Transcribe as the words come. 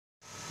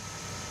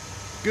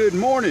Good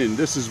morning,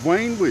 this is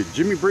Wayne with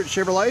Jimmy Britt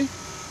Chevrolet.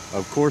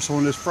 Of course,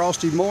 on this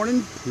frosty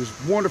morning, this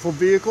wonderful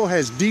vehicle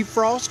has deep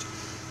frost,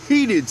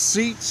 heated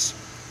seats,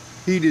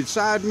 heated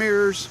side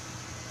mirrors,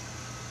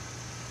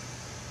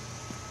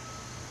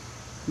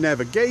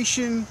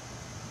 navigation,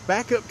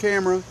 backup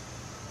camera,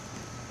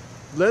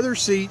 leather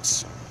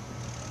seats,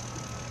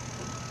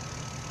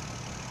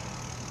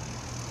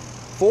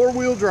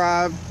 four-wheel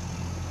drive,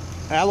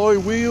 alloy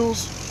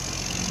wheels,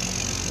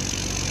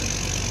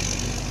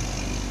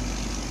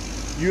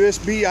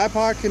 USB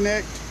iPod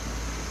Connect,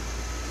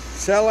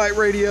 satellite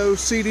radio,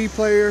 CD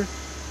player,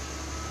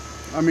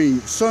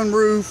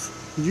 sunroof,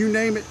 you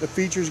name it, the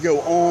features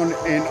go on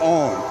and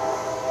on.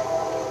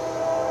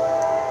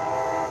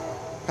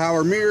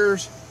 Power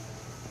mirrors.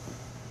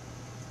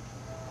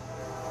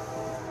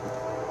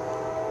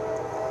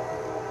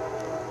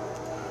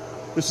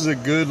 This is a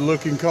good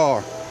looking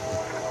car.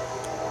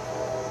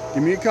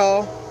 Give me a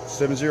call,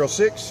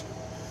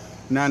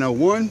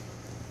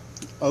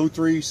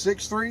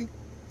 706-901-0363.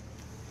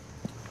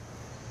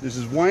 This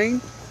is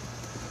Wayne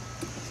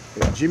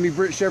at Jimmy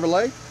Britt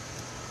Chevrolet.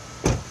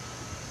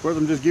 Of course,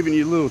 I'm just giving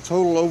you a little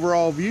total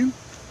overall view.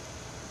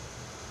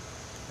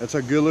 That's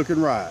a good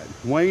looking ride.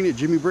 Wayne at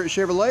Jimmy Britt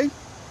Chevrolet,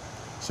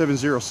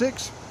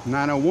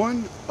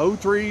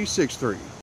 706-901-0363.